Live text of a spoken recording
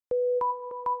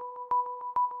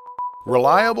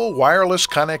Reliable wireless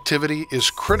connectivity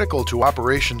is critical to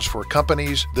operations for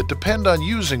companies that depend on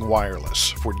using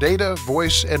wireless for data,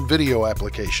 voice, and video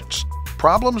applications.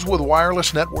 Problems with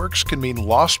wireless networks can mean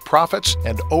lost profits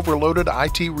and overloaded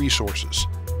IT resources.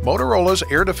 Motorola's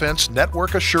Air Defense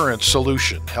Network Assurance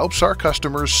solution helps our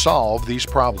customers solve these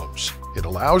problems. It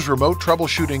allows remote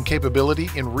troubleshooting capability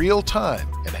in real time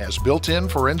and has built-in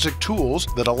forensic tools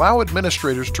that allow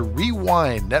administrators to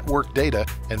rewind network data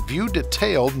and view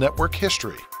detailed network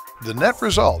history. The net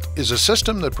result is a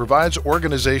system that provides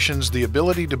organizations the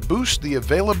ability to boost the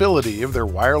availability of their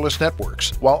wireless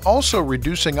networks while also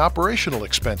reducing operational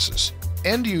expenses.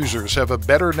 End users have a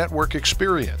better network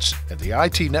experience, and the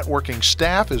IT networking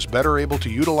staff is better able to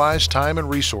utilize time and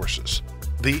resources.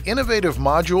 The innovative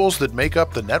modules that make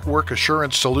up the network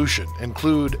assurance solution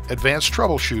include advanced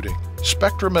troubleshooting,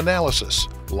 spectrum analysis,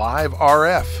 live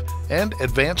RF, and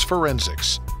advanced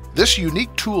forensics. This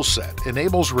unique toolset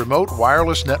enables remote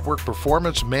wireless network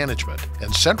performance management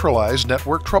and centralized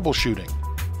network troubleshooting.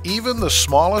 Even the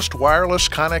smallest wireless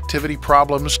connectivity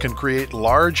problems can create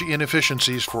large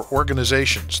inefficiencies for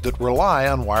organizations that rely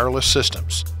on wireless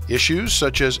systems. Issues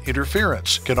such as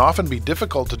interference can often be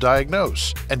difficult to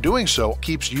diagnose, and doing so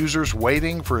keeps users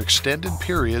waiting for extended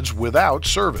periods without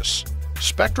service.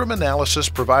 Spectrum analysis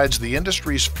provides the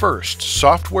industry's first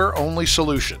software-only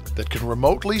solution that can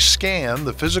remotely scan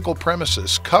the physical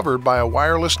premises covered by a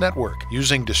wireless network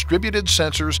using distributed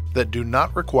sensors that do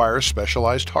not require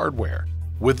specialized hardware.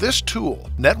 With this tool,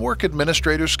 network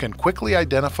administrators can quickly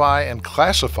identify and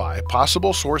classify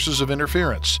possible sources of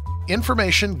interference.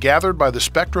 Information gathered by the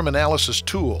spectrum analysis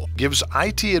tool gives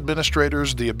IT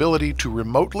administrators the ability to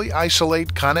remotely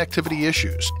isolate connectivity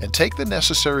issues and take the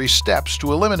necessary steps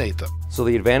to eliminate them. So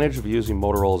the advantage of using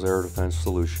Motorola's Air Defense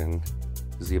solution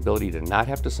is the ability to not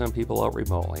have to send people out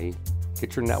remotely,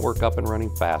 get your network up and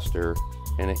running faster,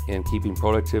 and keeping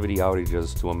productivity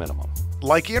outages to a minimum.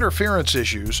 Like interference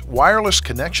issues, wireless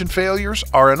connection failures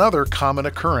are another common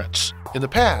occurrence. In the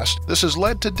past, this has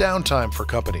led to downtime for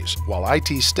companies, while IT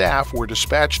staff were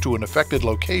dispatched to an affected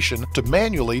location to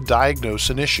manually diagnose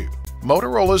an issue.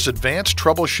 Motorola's advanced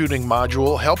troubleshooting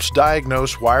module helps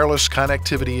diagnose wireless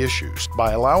connectivity issues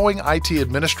by allowing IT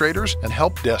administrators and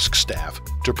help desk staff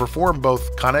to perform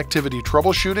both connectivity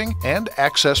troubleshooting and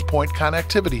access point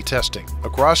connectivity testing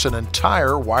across an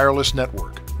entire wireless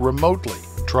network remotely.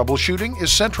 Troubleshooting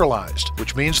is centralized,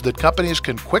 which means that companies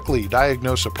can quickly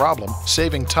diagnose a problem,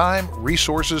 saving time,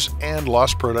 resources, and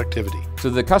lost productivity. So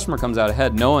the customer comes out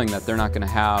ahead knowing that they're not going to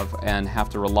have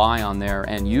to rely on their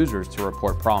end users to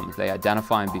report problems. They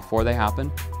identify them before they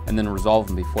happen and then resolve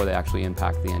them before they actually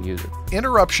impact the end user.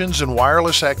 Interruptions in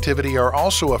wireless activity are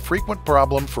also a frequent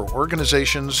problem for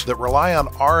organizations that rely on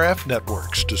RF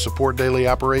networks to support daily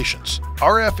operations.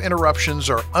 RF interruptions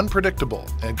are unpredictable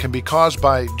and can be caused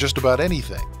by just about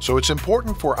anything, so it's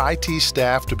important for IT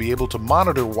staff to be able to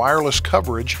monitor wireless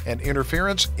coverage and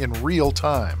interference in real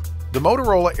time. The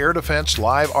Motorola Air Defense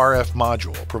Live RF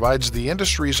module provides the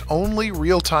industry's only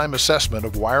real-time assessment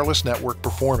of wireless network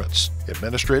performance.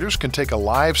 Administrators can take a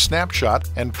live snapshot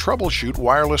and troubleshoot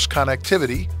wireless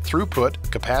connectivity,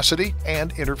 throughput, capacity,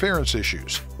 and interference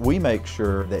issues. We make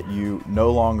sure that you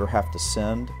no longer have to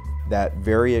send that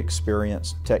very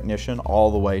experienced technician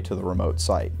all the way to the remote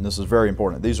site. And this is very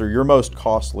important. These are your most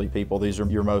costly people. These are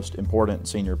your most important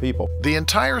senior people. The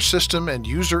entire system and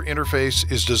user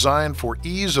interface is designed for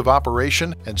ease of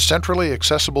operation and centrally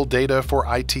accessible data for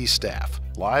IT staff.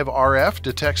 Live RF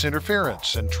detects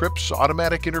interference and trips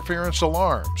automatic interference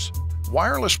alarms.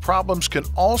 Wireless problems can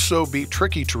also be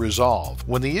tricky to resolve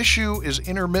when the issue is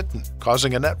intermittent,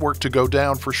 causing a network to go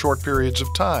down for short periods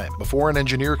of time before an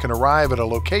engineer can arrive at a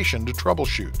location to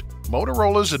troubleshoot.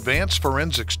 Motorola's advanced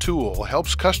forensics tool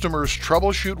helps customers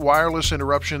troubleshoot wireless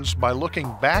interruptions by looking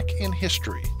back in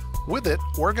history. With it,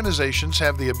 organizations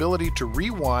have the ability to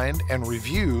rewind and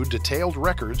review detailed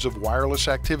records of wireless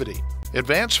activity.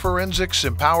 Advanced forensics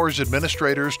empowers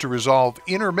administrators to resolve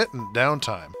intermittent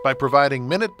downtime by providing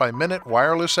minute-by-minute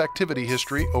wireless activity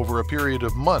history over a period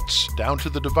of months down to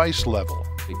the device level.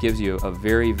 It gives you a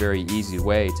very, very easy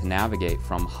way to navigate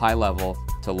from high level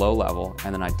to low level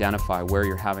and then identify where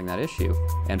you're having that issue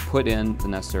and put in the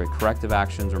necessary corrective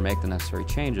actions or make the necessary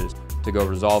changes to go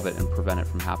resolve it and prevent it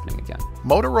from happening again.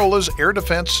 Motorola's Air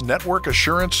Defense Network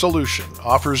Assurance solution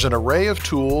offers an array of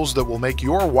tools that will make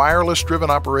your wireless-driven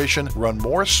operation run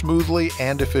more smoothly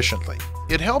and efficiently.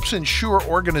 It helps ensure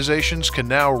organizations can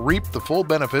now reap the full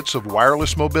benefits of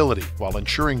wireless mobility while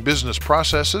ensuring business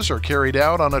processes are carried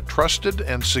out on a trusted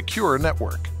and secure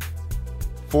network.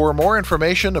 For more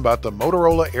information about the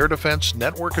Motorola Air Defense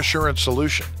Network Assurance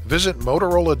solution, visit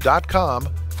motorola.com/.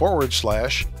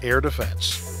 Motorola.com/Air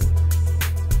Defense.